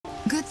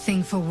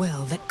Thing for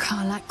Will that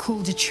Karlach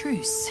called a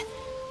truce.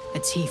 A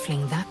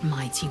tiefling that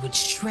mighty would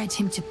shred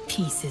him to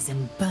pieces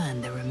and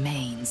burn the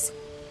remains.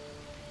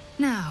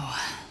 Now,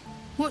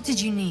 what did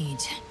you need?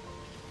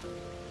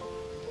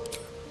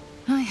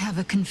 I have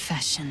a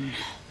confession.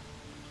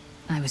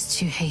 I was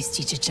too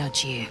hasty to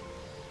judge you.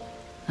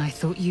 I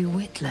thought you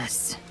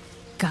witless,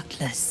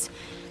 gutless,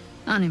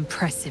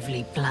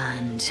 unimpressively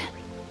bland.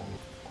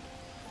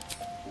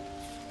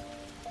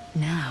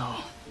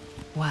 Now,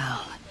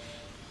 well,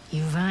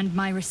 you've earned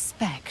my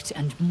respect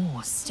and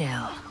more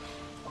still.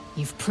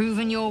 You've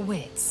proven your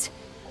wits.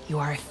 You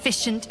are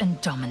efficient and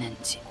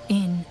dominant,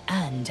 in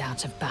and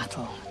out of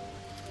battle.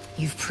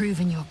 You've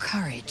proven your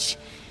courage.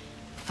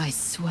 I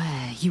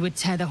swear you would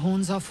tear the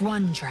horns off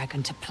one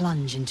dragon to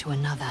plunge into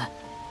another.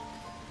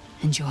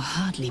 And you're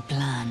hardly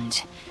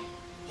bland.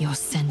 Your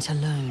scent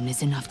alone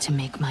is enough to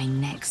make my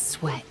neck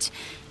sweat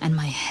and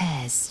my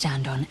hairs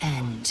stand on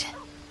end.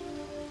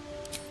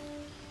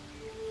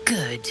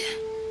 Good.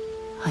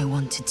 I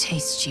want to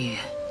taste you.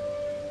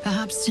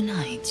 Perhaps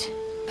tonight,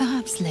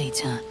 perhaps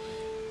later,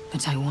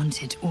 but I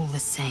want it all the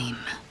same.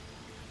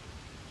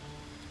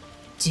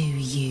 Do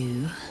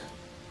you?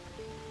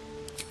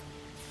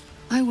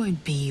 I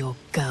won't be your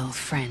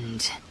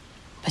girlfriend,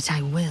 but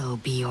I will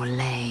be your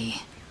lay.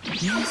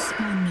 Yes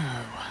or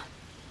no?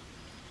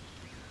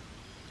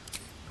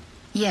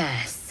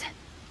 Yes.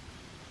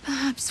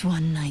 Perhaps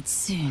one night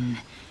soon,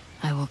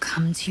 I will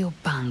come to your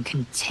bunk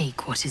and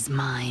take what is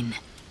mine.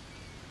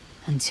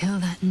 Until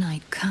that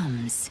night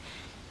comes,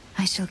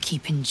 I shall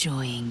keep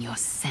enjoying your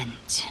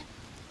scent.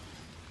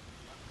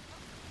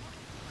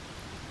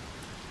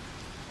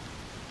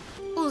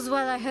 All's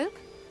well, I hope,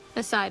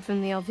 aside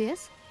from the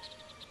obvious.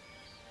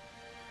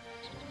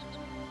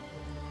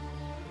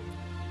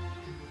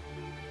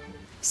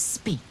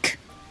 Speak.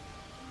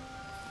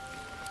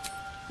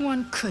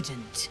 One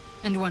couldn't,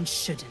 and one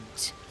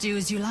shouldn't. Do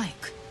as you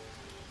like.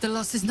 The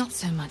loss is not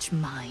so much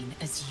mine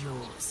as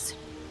yours.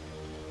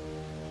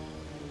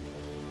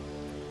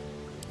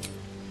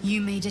 You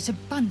made it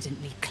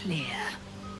abundantly clear.